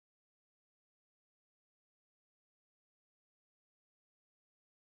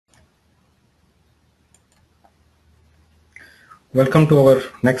Welcome to our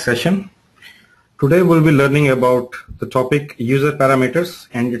next session. Today we'll be learning about the topic user parameters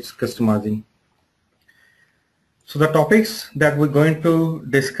and its customizing. So the topics that we're going to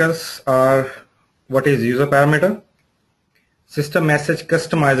discuss are what is user parameter, system message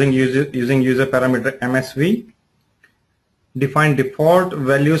customizing using user parameter MSV, define default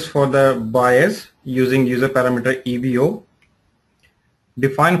values for the bias using user parameter EVO,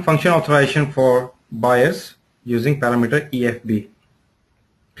 define function authorization for bias using parameter EFB.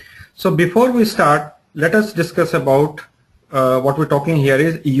 So before we start, let us discuss about what we're talking here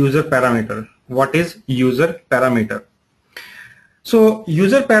is user parameter. What is user parameter? So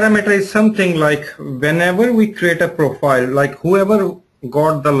user parameter is something like whenever we create a profile, like whoever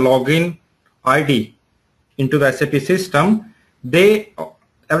got the login ID into the SAP system,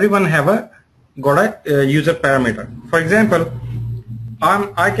 everyone got a user parameter. For example,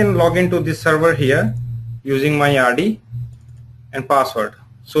 I can log into this server here using my ID and password.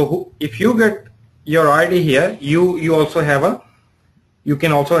 So if you get your ID here, you can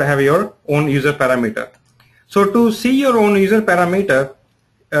also have your own user parameter. So to see your own user parameter,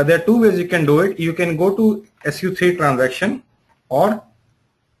 there are two ways you can do it. You can go to SU3 transaction, or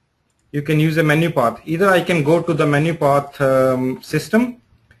you can use a menu path. Either I can go to the menu path system,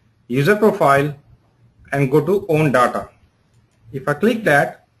 user profile, and go to own data. If I click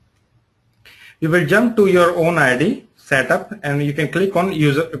that, you will jump to your own ID setup and you can click on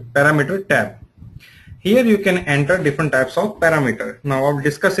user parameter tab. Here you can enter different types of parameter. Now I'll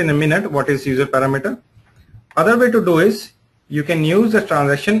discuss in a minute what is user parameter. Other way to do is you can use the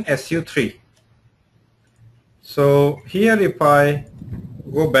transaction SU3. So here if I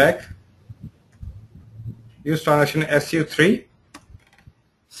go back, use transaction SU3,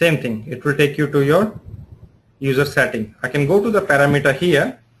 same thing, it will take you to your user setting. I can go to the parameter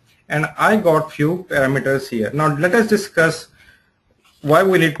here and I got few parameters here. Now let us discuss why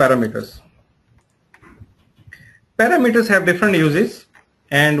we need parameters. Parameters have different uses,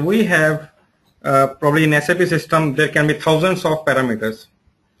 and we have probably in SAP system there can be thousands of parameters.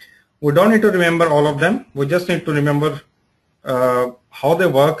 We don't need to remember all of them. We just need to remember how they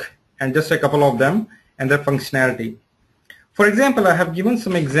work and just a couple of them and their functionality. For example, I have given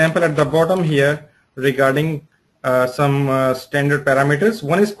some example at the bottom here regarding some standard parameters.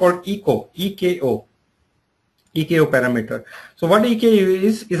 One is called EKO parameter. So what EKO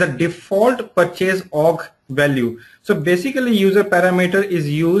is a default purchase org value. So basically user parameter is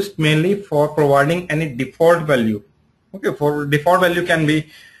used mainly for providing any default value. Okay, for default value can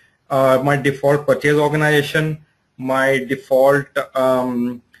be my default purchase organization, my default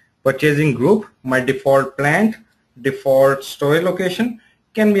purchasing group, my default plant, default storage location,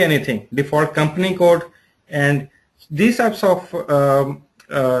 can be anything, default company code, and these types of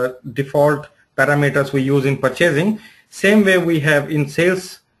default parameters we use in purchasing. Same way we have in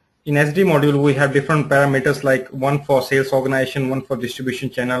sales. In SD module we have different parameters, like one for sales organization, one for distribution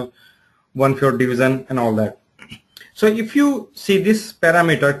channel, one for division, and all that. So if you see this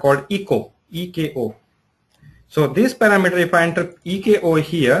parameter called EKO, so this parameter, if I enter EKO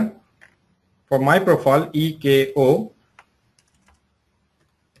here for my profile, EKO,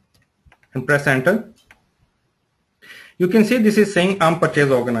 and press enter, you can see this is saying I'm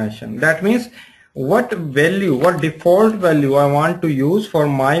purchase organization. That means what value, what default value I want to use for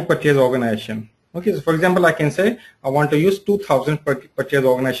my purchase organization. Okay, so for example, I can say I want to use 2000 purchase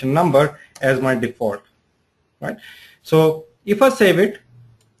organization number as my default, right? So if I save it,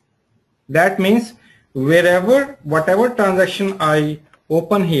 that means whatever transaction I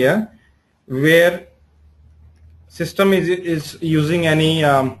open here, where system is using any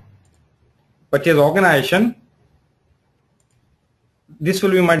purchase organization, this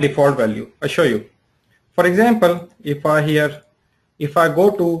will be my default value. I'll show you. For example, if I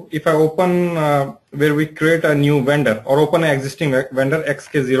open where we create a new vendor or open an existing vendor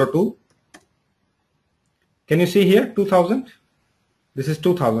XK02, can you see here 2000? This is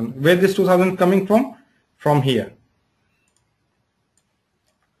 2000. Where this 2000 coming from? From here.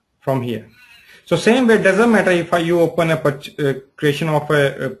 From here. So same way, it doesn't matter if you open a creation of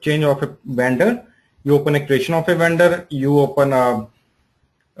a change of a vendor, you open a creation of a vendor, you open a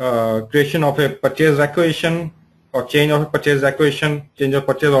creation of a purchase requisition or change of a purchase requisition, change of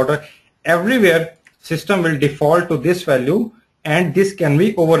purchase order. Everywhere system will default to this value, and this can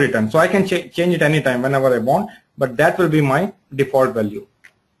be overwritten. So I can change it anytime whenever I want, but that will be my default value.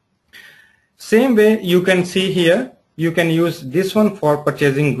 Same way you can see here, you can use this one for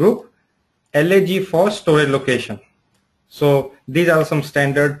purchasing group, LAG for storage location. So these are some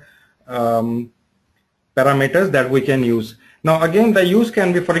standard parameters that we can use. Now again, the use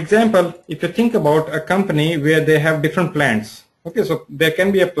can be, for example, if you think about a company where they have different plants, Okay, so there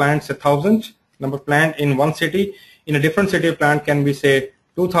can be a plant, say 1,000 number plant in one city. In a different city, plant can be say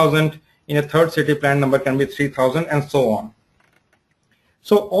 2,000. In a third city, plant number can be 3,000, and so on.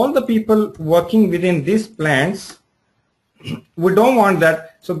 So all the people working within these plants, we don't want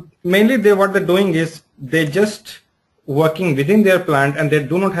that. So mainly what they're doing is they just working within their plant, and they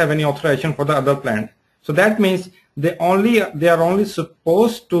do not have any authorization for the other plant. So that means they are only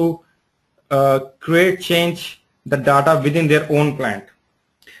supposed to change the data within their own plant.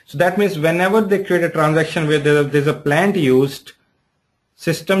 So that means whenever they create a transaction where there's a plant used,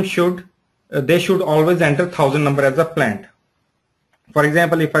 system should they should always enter 1,000 number as a plant. For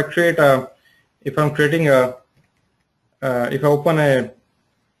example, if I open a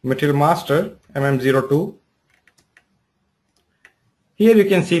material master MM02, here you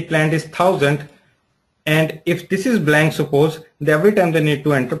can see plant is 1,000, and if this is blank, suppose, every time they need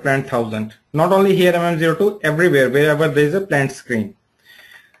to enter plant 1,000. Not only here MM02, everywhere, wherever there is a plant screen.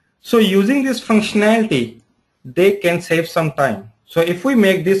 So using this functionality, they can save some time. So if we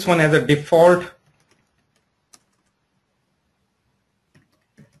make this one as a default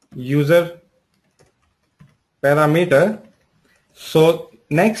user parameter, so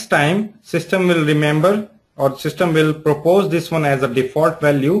next time system will remember, or system will propose this one as a default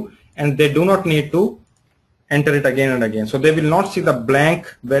value, and they do not need to enter it again and again. So they will not see the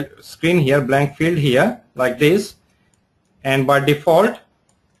blank screen here, blank field here like this, and by default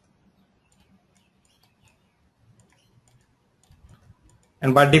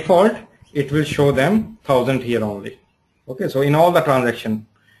it will show them 1,000 here only. Okay, so in all the transaction,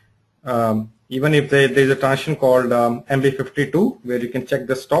 even if there is a transaction called MB52 where you can check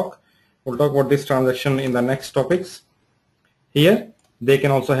the stock. We'll talk about this transaction in the next topics. Here they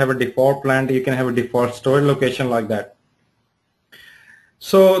can also have a default plant, you can have a default storage location like that.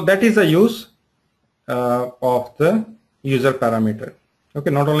 So that is the use of the user parameter.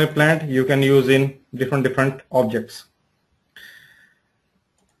 Okay, not only plant, you can use in different objects.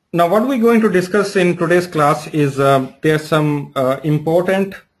 Now what we're going to discuss in today's class is there are some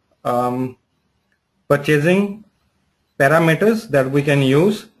important purchasing parameters that we can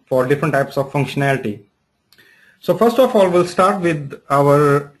use for different types of functionality. So first of all, we'll start with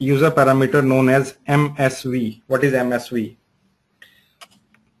our user parameter known as MSV. What is MSV?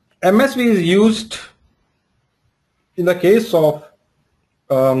 MSV is used in the case of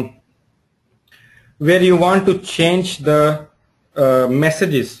where you want to change the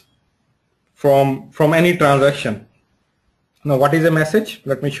messages from any transaction. Now what is a message?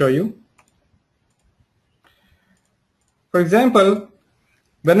 Let me show you. For example,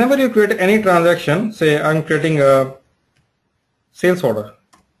 whenever you create any transaction, say I'm creating a sales order,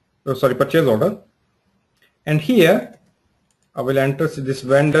 purchase order, and here I will enter this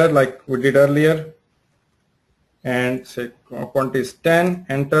vendor like we did earlier, and say quantity is 10,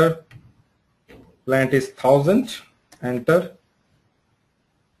 enter, plant is 1,000, enter.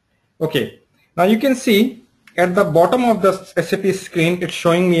 Okay, now you can see at the bottom of the SAP screen it's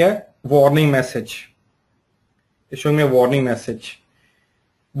showing me a warning message. It's showing me a warning message.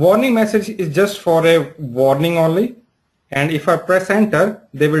 Warning message is just for a warning only, and if I press enter,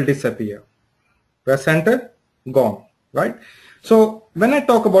 they will disappear. Press enter, gone, right? So when I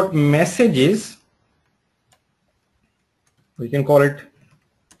talk about messages, we can call it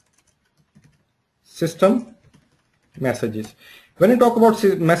system messages. When you talk about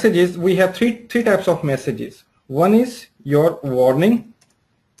messages, we have three types of messages. One is your warning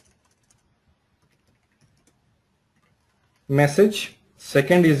message.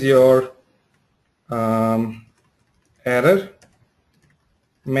 Second is your error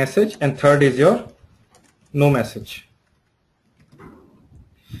message, and third is your no message.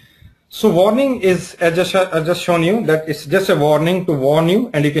 So warning is, I just shown you that it's just a warning to warn you,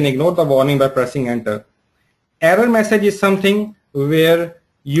 and you can ignore the warning by pressing enter. Error message is something where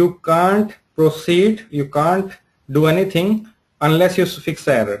you can't proceed, you can't do anything unless you fix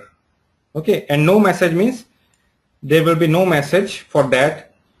the error. Okay, and no message means there will be no message for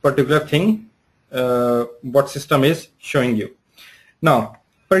that particular thing what system is showing you. Now,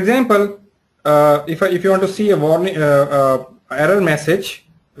 for example, if you want to see a warning error message,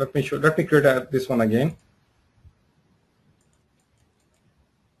 let me create this one again.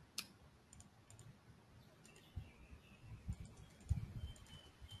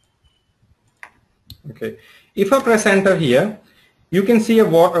 Okay, if I press enter here, you can see a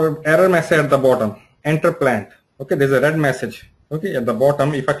error message at the bottom, enter plant. Okay, there's a red message. Okay, at the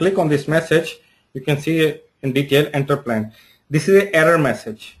bottom, if I click on this message, you can see in detail enter plant. This is an error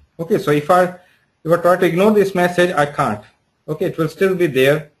message. Okay, so if I try to ignore this message, I can't. Okay, it will still be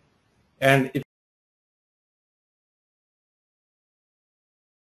there, and it